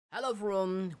Hello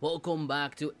everyone, welcome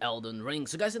back to Elden Ring.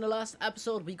 So guys, in the last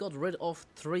episode we got rid of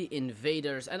 3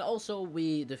 invaders and also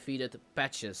we defeated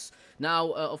Patches. Now,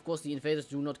 of course the invaders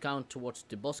do not count towards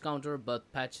the boss counter,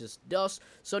 but Patches does.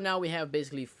 So now we have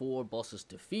basically 4 bosses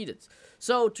defeated.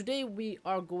 So today we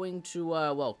are going to,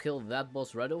 well, kill that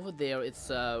boss right over there.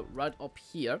 It's right up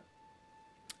here.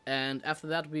 And after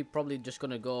that we're probably just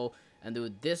gonna go and do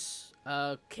this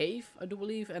cave, I do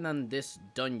believe, and then this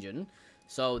dungeon.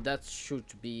 So that should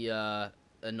be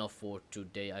enough for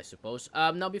today, I suppose.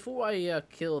 Now, before I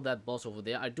kill that boss over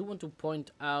there, I do want to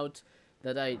point out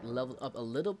that I leveled up a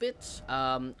little bit.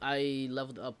 I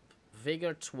leveled up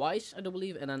Vigor twice, I do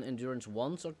believe, and then Endurance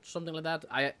once or something like that.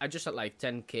 I just had like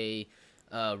 10k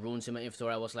runes in my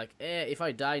inventory. I was like, if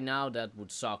I die now, that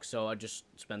would suck. So I just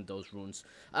spent those runes.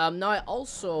 Now, I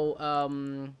also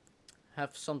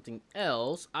have something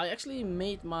else. I actually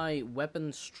made my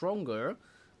weapon stronger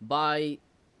by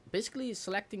basically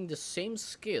selecting the same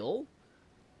skill.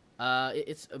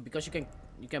 It's because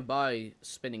you can buy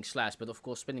Spinning Slash, but of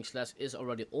course Spinning Slash is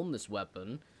already on this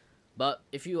weapon. But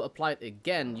if you apply it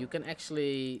again, you can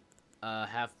actually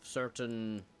have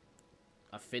certain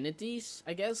affinities,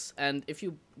 I guess. And if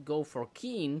you go for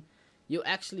Keen, you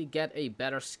actually get a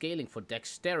better scaling for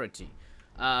dexterity.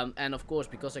 And of course,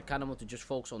 because I kind of want to just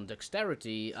focus on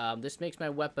dexterity, this makes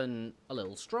my weapon a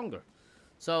little stronger.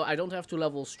 So I don't have to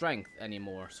level strength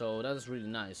anymore, so that is really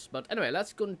nice. But anyway,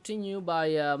 let's continue by,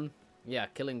 yeah,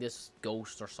 killing this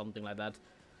ghost or something like that.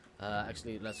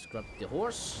 Actually, let's grab the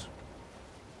horse.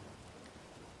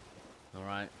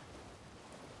 Alright.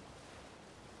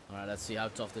 Alright, let's see how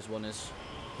tough this one is.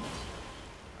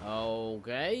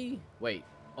 Okay. Wait.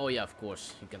 Oh yeah, of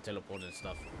course. You can teleport and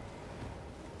stuff.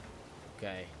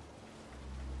 Okay.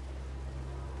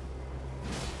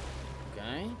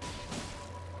 Okay.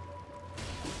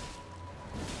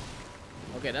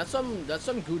 Okay, that's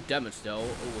some good damage though.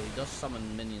 Oh, he does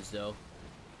summon minions though.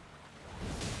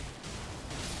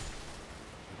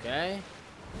 Okay.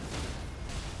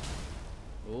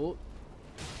 Oh.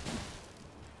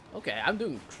 Okay, I'm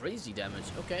doing crazy damage.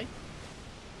 Okay.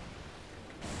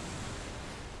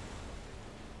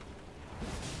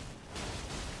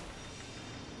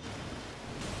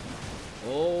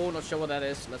 Oh, not sure what that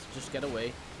is. Let's just get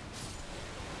away.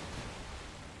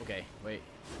 Okay, wait.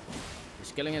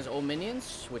 He's killing his own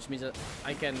minions, which means that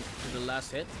I can do the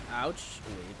last hit. Ouch.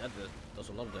 Ooh, that does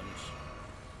a lot of damage.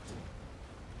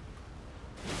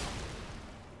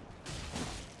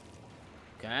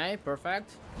 Okay,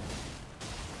 perfect.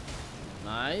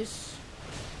 Nice.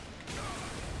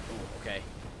 Ooh, okay.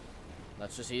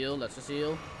 Let's just heal, let's just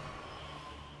heal.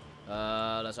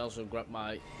 Let's also grab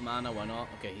my mana, why not?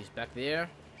 Okay, he's back there.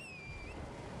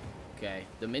 Okay,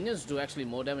 the minions do actually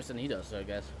more damage than he does, I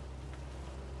guess.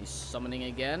 He's summoning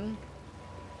again.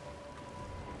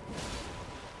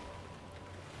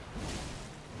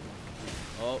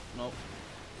 Oh, no.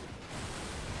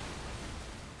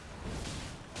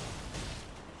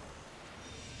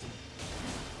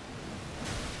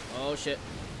 Oh, shit.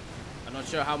 I'm not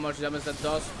sure how much damage that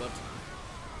does, but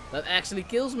that actually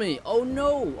kills me. Oh,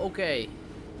 no. Okay.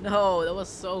 No, that was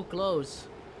so close.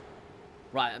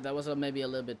 Right, that was maybe a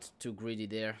little bit too greedy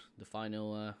there. The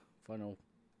final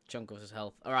chunk of his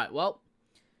health. Alright, well,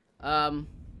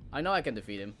 I know I can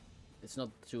defeat him. It's not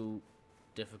too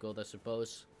difficult, I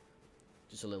suppose.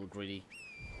 Just a little greedy,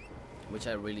 which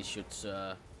I really should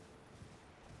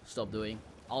stop doing.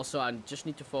 Also, I just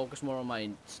need to focus more on my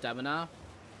stamina.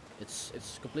 It's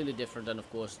completely different than, of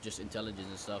course, just intelligence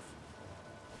and stuff.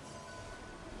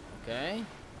 Okay.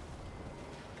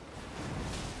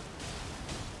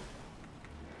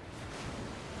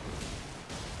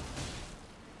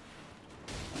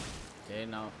 Okay,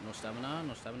 now no stamina,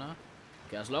 no stamina.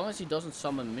 Okay, as long as he doesn't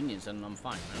summon minions, then I'm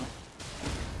fine, you know?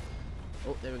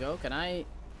 Oh, there we go. Can I?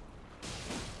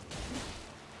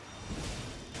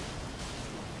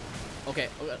 Okay,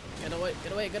 get away,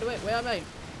 get away, get away. Where am I?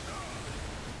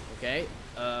 Okay,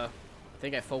 I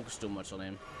think I focused too much on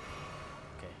him.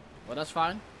 Okay, well, that's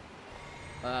fine.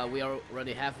 We are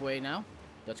already halfway now.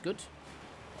 That's good.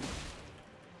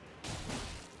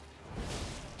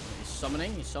 He's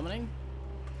summoning, he's summoning.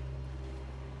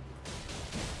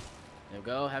 There we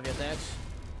go, heavy attacks.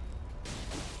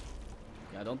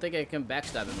 Okay, I don't think I can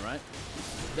backstab him, right?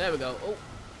 There we go. Oh,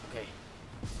 okay.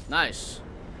 Nice.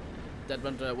 That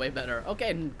went way better.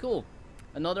 Okay, cool.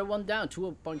 Another one down.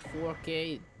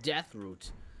 2.4k death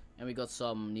root. And we got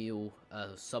some new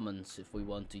summons if we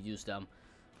want to use them.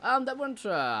 That went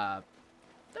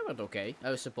okay,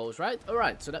 I suppose, right?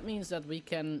 Alright, so that means that we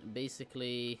can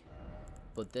basically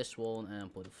put this one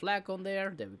and put a flag on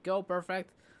there. There we go,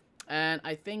 perfect. And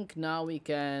I think now we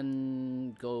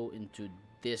can go into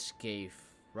this cave,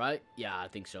 right? Yeah, I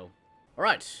think so.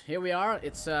 Alright, here we are.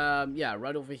 It's, yeah,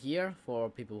 right over here for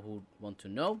people who want to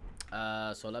know.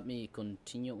 So let me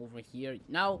continue over here.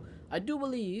 Now, I do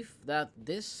believe that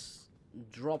this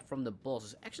drop from the boss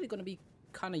is actually going to be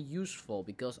kind of useful,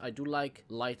 because I do like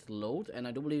light load, and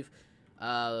I do believe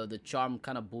the charm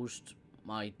kind of boosts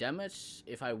my damage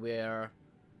if I wear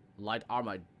light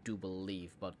armor, I do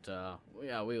believe, but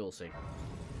yeah, we will see.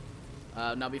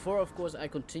 Now, before, of course, I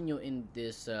continue in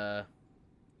this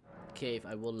cave,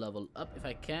 I will level up if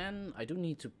I can. I do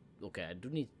need to... Okay, I do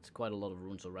need quite a lot of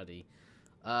runes already.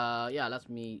 Yeah, let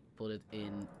me put it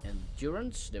in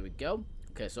endurance. There we go.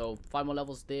 Okay, so 5 more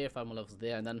levels there, 5 more levels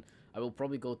there, and then I will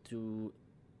probably go to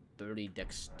 30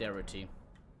 dexterity.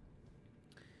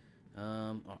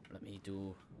 Oh, let me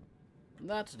do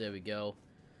that. There we go.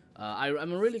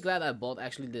 I'm really glad I bought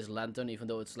actually this lantern, even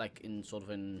though it's like in sort of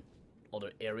an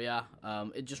other area.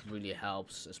 It just really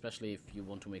helps, especially if you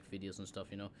want to make videos and stuff,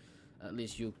 you know. At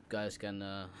least you guys can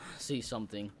see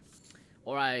something.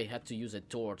 Or I had to use a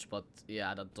torch, but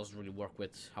yeah, that doesn't really work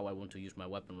with how I want to use my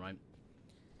weapon, right?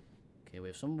 Okay, we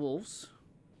have some wolves.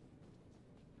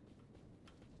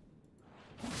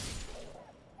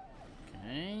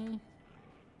 Okay.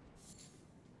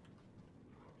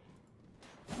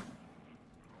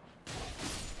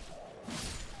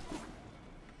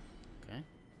 Okay.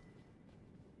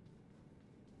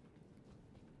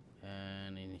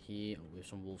 And in here, we have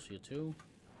some wolves here too.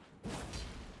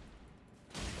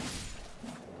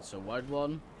 It's a white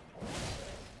one.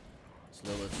 It's a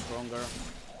little bit stronger.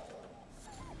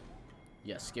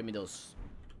 Yes, give me those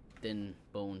thin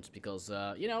bones, because,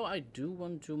 you know, I do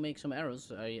want to make some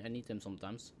arrows. I need them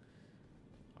sometimes.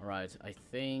 Alright, I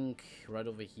think right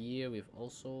over here we've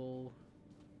also...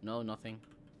 No, nothing.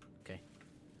 Okay.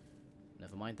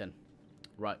 Never mind then.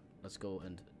 Right, let's go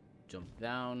and jump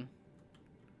down.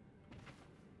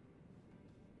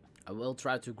 I will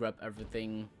try to grab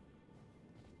everything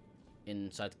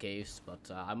inside caves,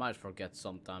 but I might forget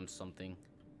sometimes something.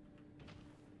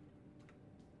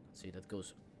 Let's see, that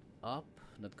goes up.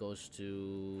 That goes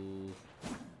to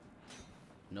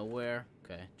nowhere.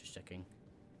 Okay, just checking.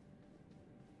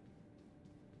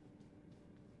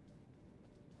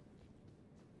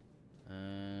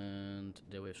 And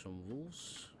there we have some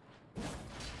wolves.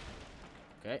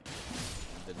 Okay,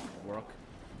 didn't work.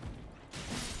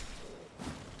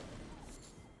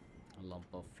 A lump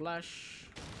of flesh.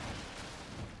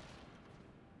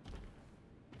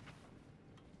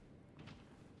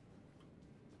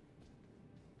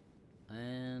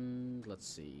 And let's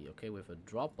see. Okay, we have a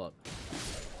drop, but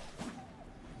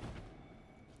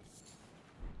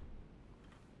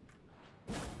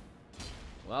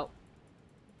well,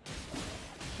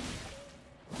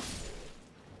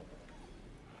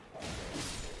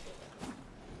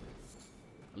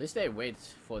 at least they wait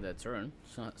for their turn,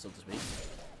 so to speak.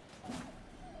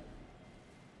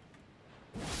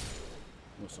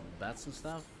 With some bats and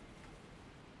stuff.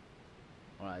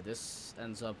 Alright, this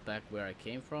ends up back where I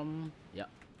came from. Yep.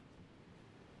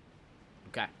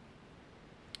 Okay.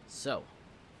 So.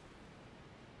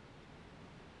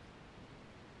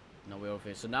 Now we're over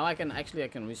here. So now I can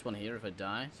respawn here if I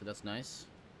die. So that's nice.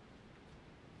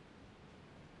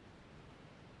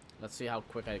 Let's see how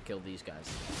quick I kill these guys.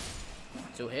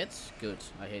 2 hits? Good.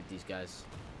 I hate these guys.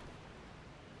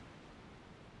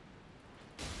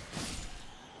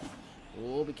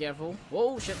 Oh, be careful.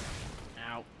 Oh, shit.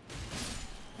 Ow.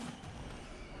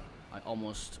 I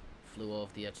almost flew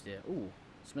off the edge there. Ooh.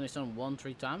 Smelly stone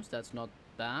 1-3 times. That's not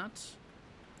bad.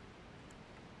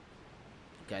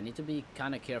 Okay, I need to be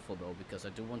kind of careful though, because I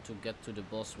do want to get to the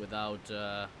boss without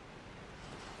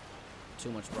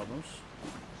too much problems.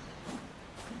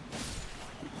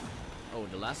 Oh,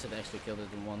 the last hit actually killed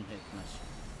it in 1 hit. Nice.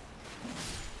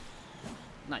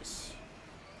 Nice.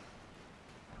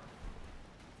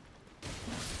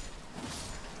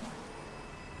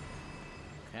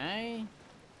 Okay.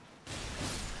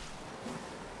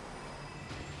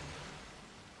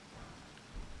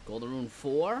 Golden rune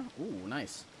 4. Ooh,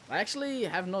 nice. I actually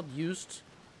have not used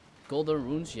golden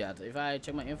runes yet. If I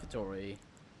check my inventory,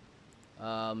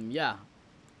 yeah,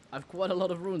 I have quite a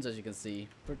lot of runes, as you can see.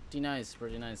 Pretty nice,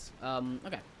 pretty nice.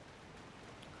 Okay.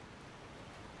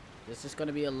 This is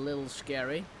gonna be a little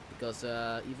scary, because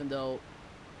even though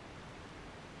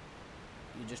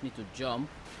you just need to jump,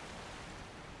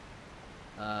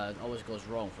 it always goes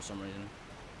wrong for some reason.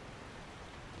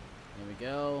 There we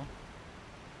go.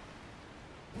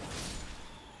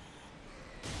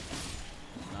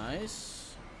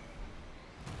 Nice.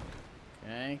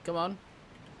 Okay, come on.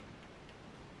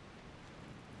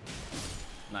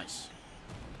 Nice.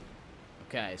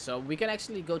 Okay, so we can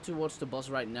actually go towards the boss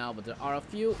right now, but there are a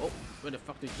few... Oh, where the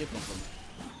fuck did you come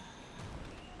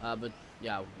from? But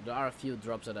yeah, there are a few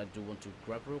drops that I do want to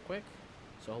grab real quick.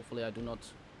 So hopefully I do not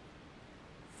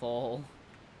fall.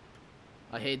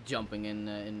 I hate jumping in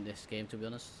this game, to be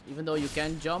honest. Even though you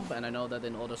can jump, and I know that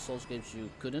in other Souls games you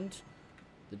couldn't.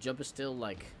 The jump is still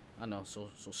like, I don't know, so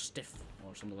stiff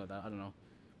or something like that. I don't know.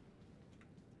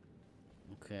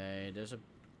 Okay, there's a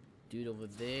dude over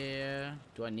there.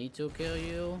 Do I need to kill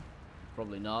you?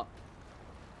 Probably not.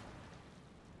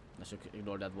 I should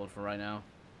ignore that one for right now.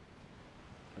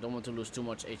 I don't want to lose too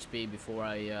much HP before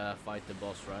I fight the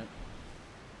boss, right?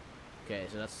 Okay,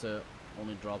 so that's the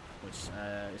only drop, which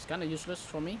is kind of useless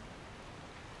for me.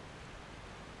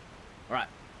 Alright.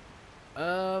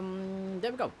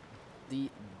 There we go. The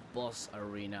boss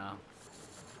arena.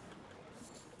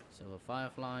 Silver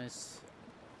fireflies.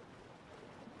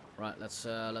 Right, let's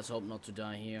hope not to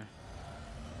die here.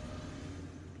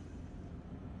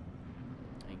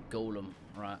 A golem,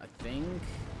 right? I think.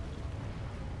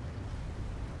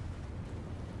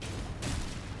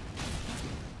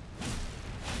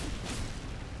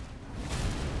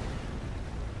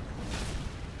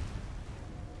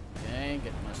 Okay,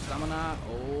 get my stamina.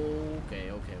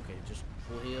 Okay. Just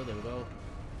full heal. There we go.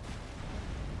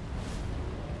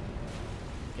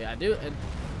 Okay, I do a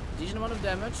decent amount of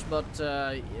damage, but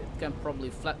it can probably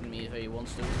flatten me if he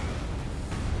wants to.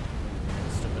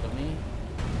 That's stupid of me.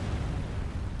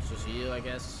 Just heal, I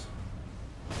guess.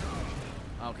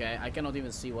 Okay, I cannot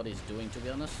even see what he's doing, to be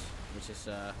honest, which is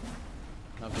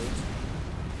not good.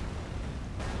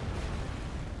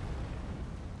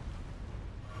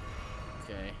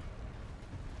 Okay.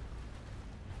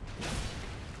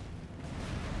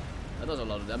 That does a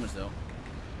lot of damage, though.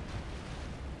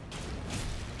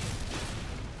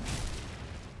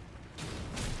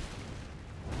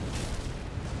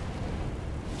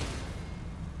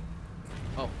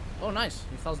 Oh, nice.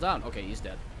 He falls down. Okay, he's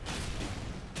dead.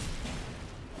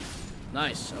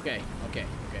 Nice. Okay.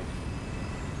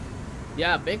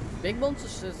 Yeah, big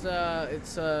monsters is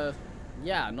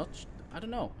yeah, not. I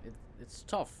don't know. It's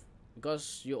tough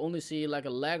because you only see like a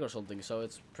leg or something, so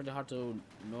it's pretty hard to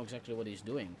know exactly what he's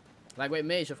doing. Like with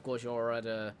mage, of course, you're at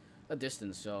a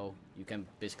distance, so you can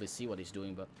basically see what he's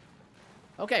doing. But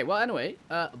okay. Well, anyway,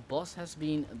 boss has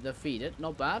been defeated.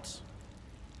 Not bad.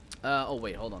 Oh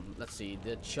wait, hold on. Let's see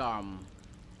the charm.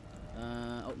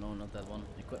 Oh no, not that one.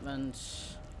 Equipment.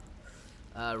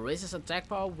 Raises attack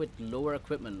power with lower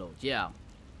equipment load. Yeah.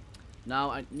 Now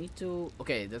I need to.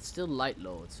 Okay, that's still light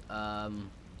load.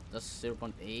 That's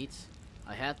 0.8.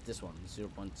 I had this one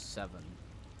 0.7.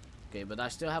 Okay, but I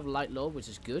still have light load, which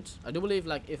is good. I do believe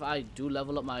like if I do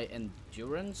level up my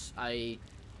endurance, I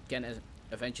can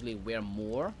eventually wear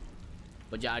more.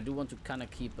 But yeah, I do want to kind of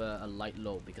keep a light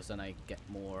load because then I get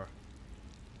more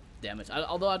damage.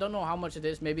 Although I don't know how much it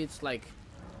is. Maybe it's like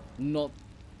not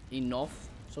enough,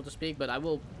 so to speak. But I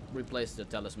will replace the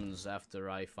talismans after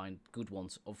I find good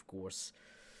ones, of course.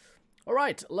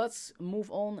 Alright, let's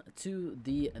move on to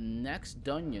the next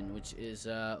dungeon, which is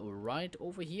right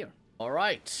over here.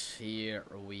 Alright, here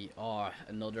we are.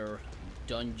 Another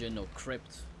dungeon or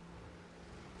crypt.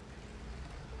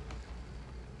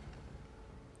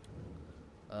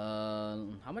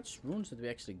 How much runes did we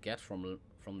actually get from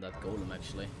that golem,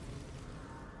 actually?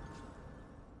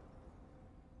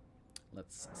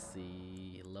 Let's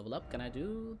see. Level up. Can I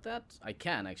do that? I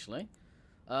can, actually.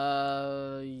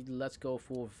 Let's go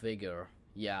for vigor.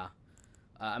 Yeah.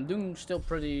 I'm doing still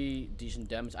pretty decent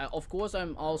damage. Of course,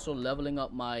 I'm also leveling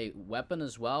up my weapon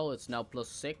as well. It's now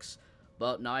 +6.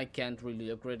 But now I can't really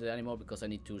upgrade it anymore because I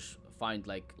need to find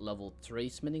like level 3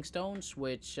 smithing stones,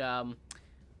 which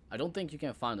I don't think you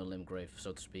can find a limb grave,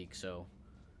 so to speak. So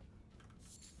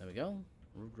there we go.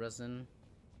 Root resin.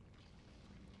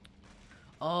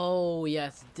 Oh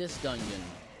yes, this dungeon.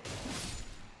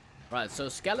 Right, so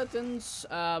skeletons.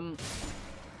 There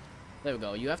we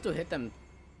go. You have to hit them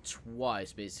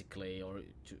twice, basically, or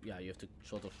yeah, you have to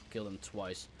sort of kill them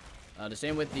twice. The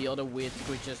same with the other weird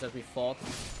creatures that we fought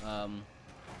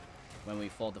when we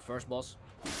fought the first boss.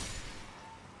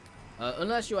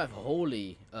 Unless you have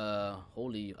holy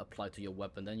applied to your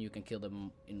weapon, then you can kill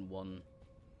them in one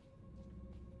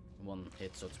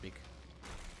hit, so to speak.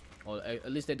 Or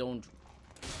at least they don't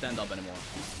stand up anymore.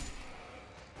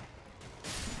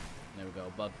 There we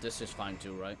go. But this is fine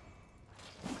too, right?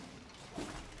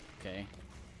 Okay.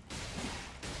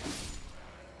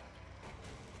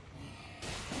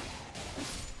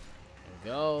 There we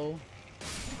go.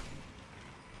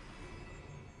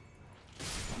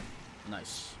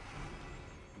 Nice.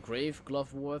 Grave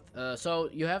glove worth. So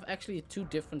you have actually two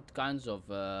different kinds of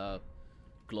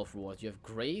glove ward. You have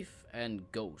Grave and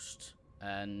Ghost.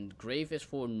 And Grave is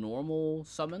for normal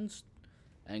summons.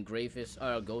 And Grave is...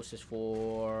 Ghost is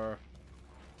for...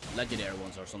 legendary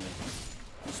ones or something.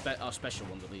 Special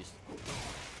ones at least.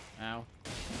 Ow.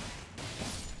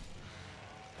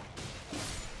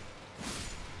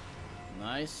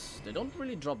 Nice. They don't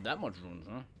really drop that much runes,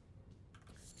 huh?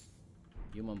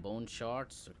 Human bone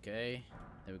shards. Okay.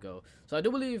 There we go. So I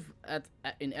do believe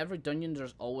in every dungeon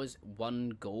there's always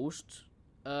one ghost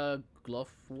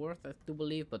glove worth, I do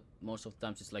believe, but most of the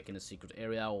times it's like in a secret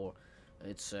area or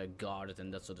it's guarded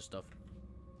and that sort of stuff.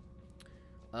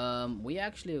 We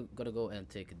actually gotta go and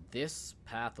take this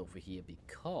path over here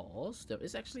because there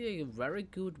is actually a very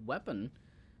good weapon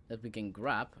that we can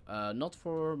grab. Not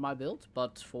for my build,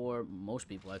 but for most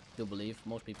people. I do believe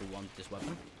most people want this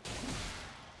weapon.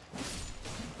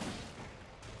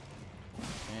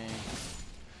 Okay,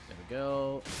 there we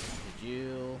go. The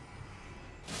jewel.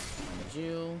 And the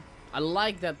jewel. I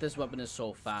like that this weapon is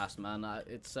so fast, man.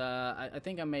 I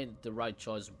think I made the right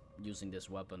choice using this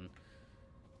weapon.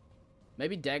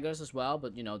 Maybe daggers as well,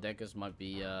 but you know, daggers might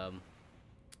be,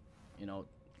 you know,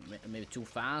 maybe too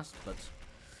fast. But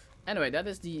anyway, that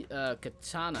is the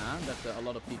katana that a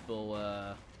lot of people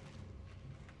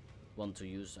want to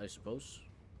use, I suppose.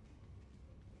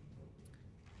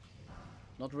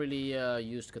 Not really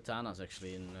used katanas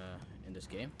actually in this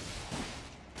game.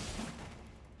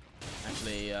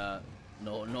 Actually,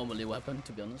 no normally weapon,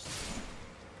 to be honest.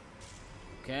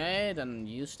 Okay, then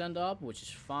you stand up, which is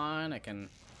fine. I can.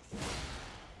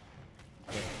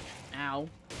 Okay. Ow.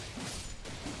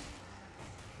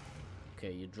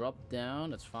 Okay, you drop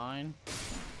down. That's fine.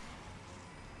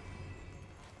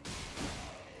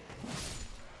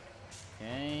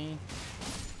 Okay.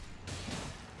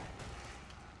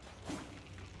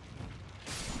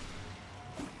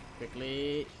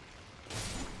 Quickly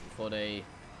before they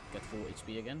get full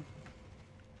HP again.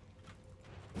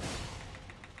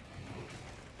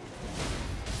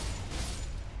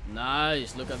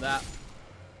 Nice, look at that.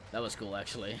 That was cool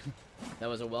actually. That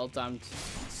was a well-timed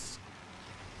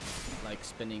like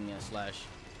spinning slash.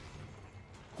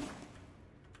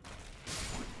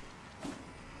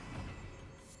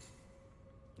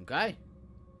 Okay.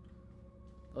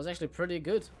 That was actually pretty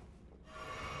good.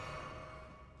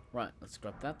 Right, let's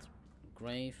grab that.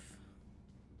 Grave.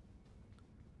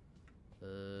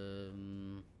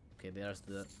 Okay, there's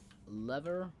the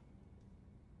lever.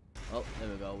 Oh, there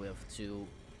we go. We have 2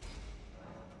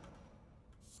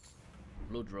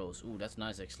 blood rose. Ooh, that's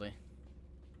nice actually.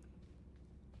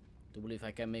 Do believe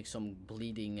I can make some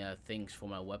bleeding things for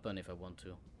my weapon if I want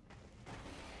to.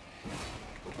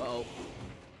 Uh-oh.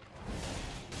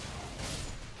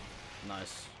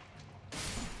 Nice.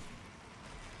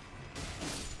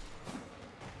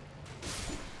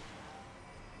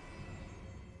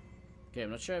 Okay,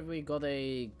 I'm not sure if we got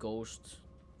a ghost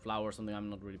flower or something. I'm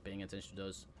not really paying attention to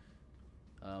those.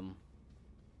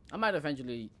 I might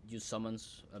eventually use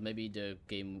summons. Maybe the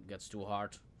game gets too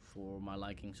hard for my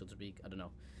liking, so to speak. I don't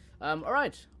know.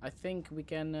 Alright, I think we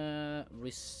can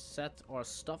reset our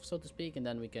stuff, so to speak, and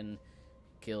then we can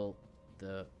kill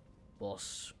the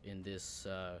boss in this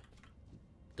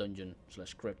dungeon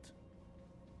slash crypt.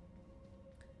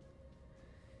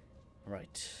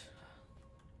 Right.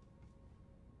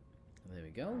 There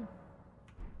we go.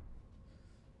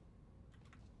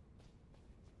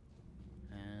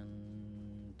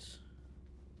 And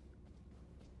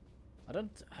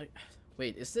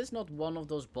wait, is this not one of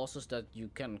those bosses that you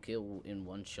can kill in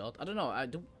one shot? I don't know. I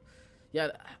do. Yeah,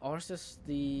 or is this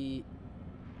the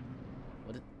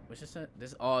what's this?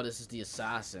 This this is the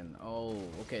assassin. Oh,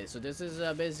 okay. So this is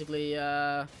basically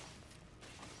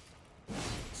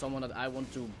someone that I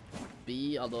want to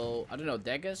be. Although I don't know,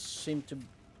 daggers seem to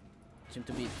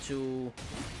be too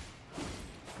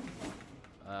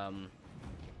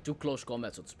close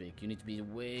combat, so to speak. You need to be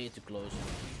way too close.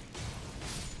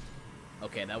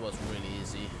 Okay, that was really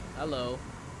easy. Hello.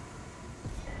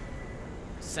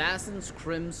 Assassin's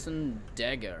Crimson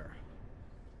Dagger.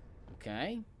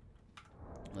 Okay.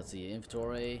 Let's see,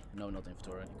 inventory. No, not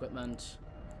inventory. Equipment.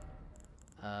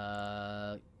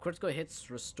 Critical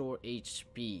hits restore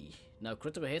HP. Now,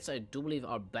 critical hits, I do believe,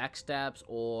 are backstabs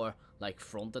or like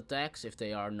front attacks if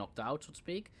they are knocked out, so to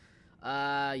speak.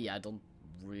 Yeah, I don't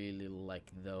really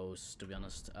like those, to be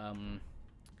honest.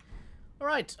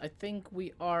 Alright, I think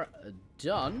we are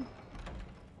done.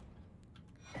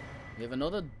 We have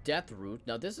another death root.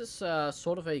 Now, this is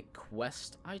sort of a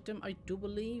quest item, I do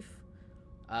believe.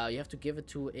 You have to give it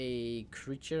to a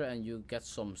creature and you get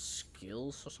some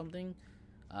skills or something.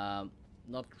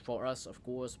 Not for us, of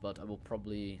course, but I will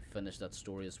probably finish that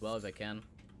story as well if I can.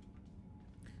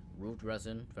 Root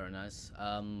resin, very nice.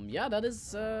 Yeah, that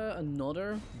is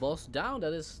another boss down.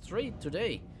 That is 3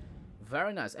 today.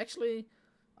 Very nice. Actually,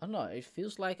 I don't know. It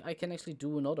feels like I can actually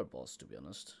do another boss, to be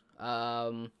honest.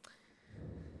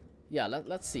 Yeah,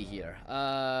 let's see here.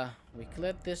 We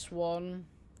cleared this one.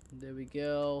 There we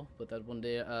go. Put that one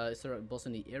there. Is there a boss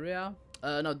in the area?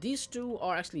 No, these two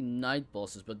are actually night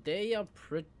bosses, but they are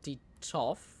pretty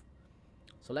tough.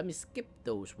 So let me skip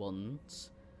those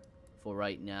ones for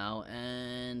right now.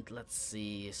 And let's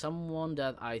see. Someone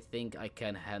that I think I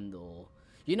can handle.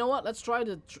 You know what? Let's try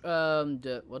the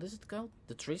what is it called?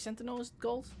 The tree sentinel is it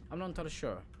called? I'm not entirely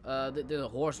sure. The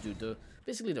horse dude.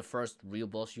 Basically the first real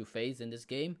boss you face in this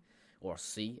game. Or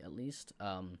see, at least.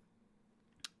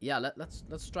 Yeah,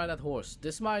 let's try that horse.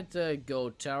 This might go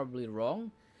terribly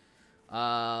wrong.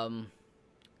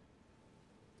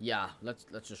 Yeah, let's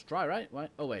just try, right?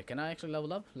 Oh wait, can I actually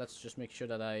level up? Let's just make sure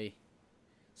that I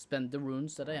spend the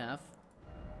runes that I have.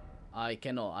 I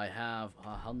cannot. I have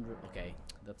 100. Okay,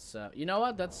 that's you know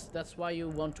what? That's why you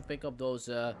want to pick up those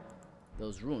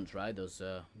runes, right? Those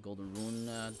golden rune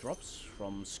drops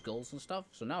from skulls and stuff.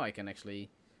 So now I can actually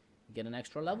get an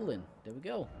extra level in. There we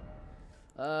go.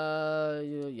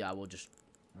 Yeah, we'll just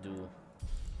do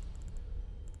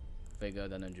vigor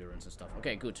than endurance and stuff.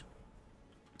 Okay, good.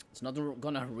 It's not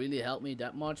gonna really help me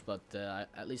that much, but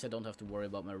at least I don't have to worry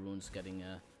about my runes getting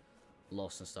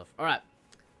lost and stuff. All right.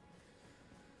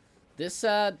 This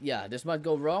yeah, this might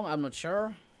go wrong. I'm not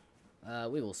sure.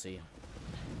 We will see.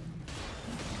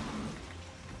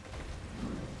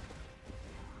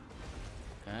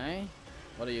 Okay.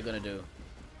 What are you gonna do?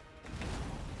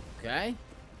 Okay.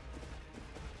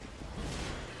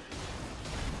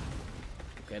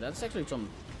 Okay, that's actually some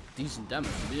decent damage,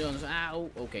 to be honest.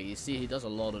 Ow! Okay, you see, he does a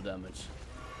lot of damage.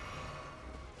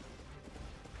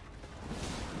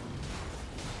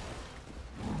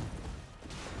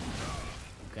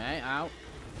 Okay, ow.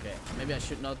 Okay, maybe I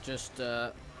should not just,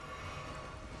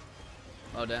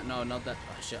 Oh, that, no, not that.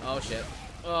 Oh, shit. Oh, shit.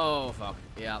 Oh, fuck.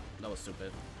 Yeah, that was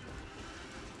stupid.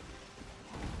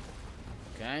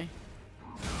 Okay.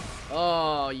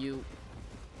 Oh, you.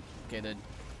 Okay, then.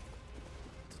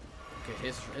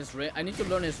 Okay, his range. I need to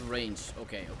learn his range.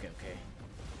 Okay.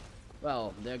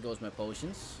 Well, there goes my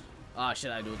potions. Ah,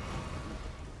 shit, I do.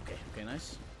 Okay,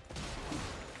 nice.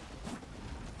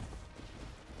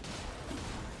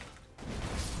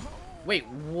 Wait,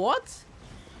 what?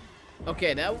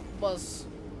 Okay, that was.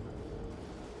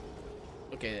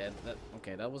 Okay,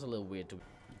 that was a little weird too.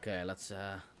 Okay, let's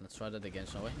try that again,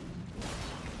 shall we?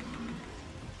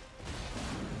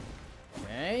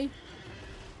 Okay.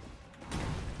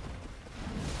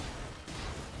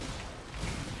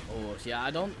 Oh, yeah,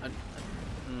 I don't.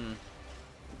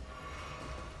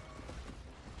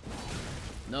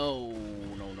 No.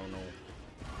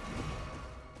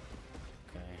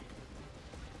 Okay.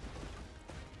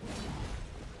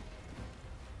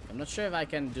 I'm not sure if I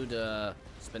can do the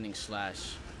spinning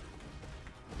slash.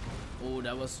 Oh,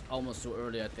 that was almost too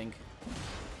early, I think.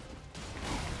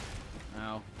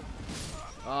 Ow.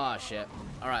 Oh, shit.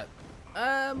 Alright.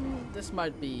 This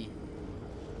might be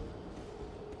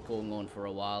going on for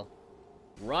a while.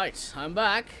 Right, I'm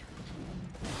back.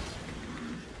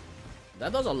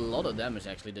 That does a lot of damage,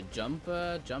 actually. The jump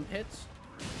hits.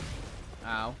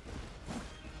 Ow.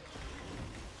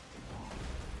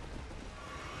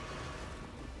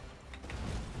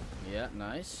 Yeah,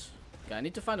 nice. Okay, I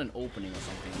need to find an opening or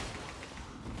something.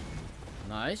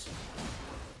 Nice.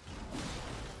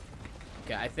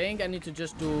 Okay, I think I need to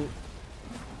just do...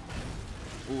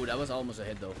 Ooh, that was almost a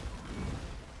hit, though.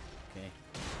 Okay.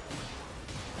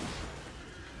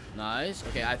 Nice.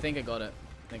 Okay, I think I got it.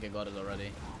 I think I got it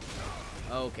already.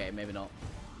 Okay, maybe not.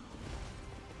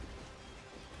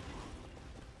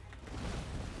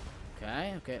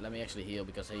 Okay, let me actually heal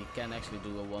because he can actually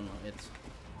do a one hit.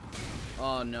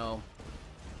 Oh no.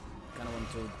 Kinda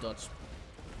want to dodge.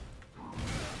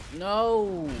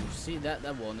 No! See, that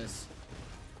one is...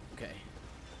 Okay.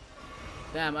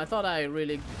 Damn, I thought I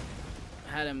really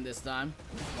had him this time.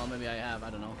 Well, maybe I have, I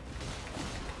don't know.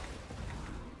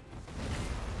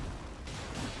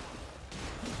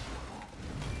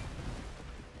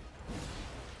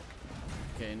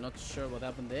 Okay, not sure what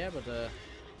happened there, but okay.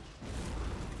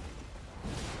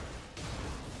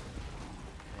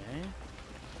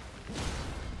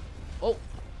 Oh!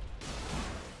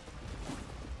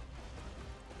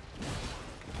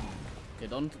 Okay,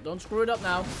 don't screw it up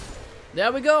now.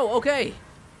 There we go, okay!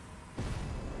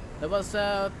 That was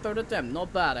third attempt,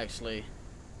 not bad actually.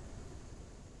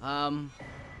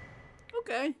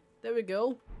 Okay, there we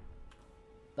go.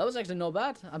 That was actually not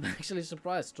bad. I'm actually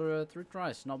surprised. Three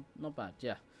tries, not bad.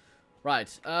 Yeah.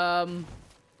 Right.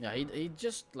 Yeah, he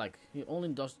just, like, he only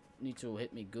does need to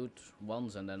hit me good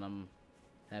once and then I'm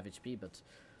half HP, but...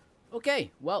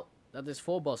 Okay, well, that is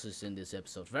 4 bosses in this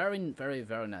episode. Very, very,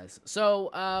 very nice.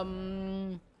 So,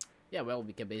 yeah, well,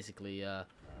 we can basically,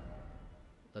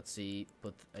 let's see,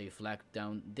 put a flag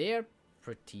down there.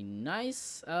 Pretty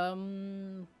nice.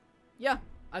 Yeah,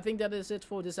 I think that is it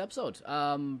for this episode.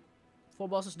 4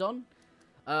 bosses done.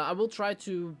 I will try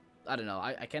to, I don't know,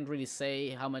 I can't really say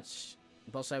how much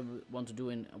boss I want to do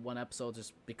in one episode,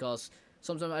 just because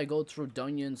sometimes I go through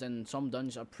dungeons and some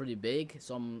dungeons are pretty big,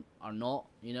 some are not,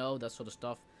 you know, that sort of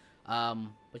stuff.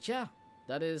 But yeah,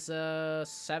 that is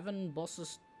 7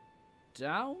 bosses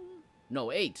down?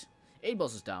 No, 8. 8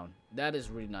 bosses down. That is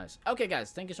really nice. Okay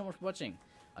guys, thank you so much for watching.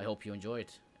 I hope you enjoyed,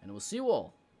 and we'll see you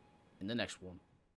all in the next one.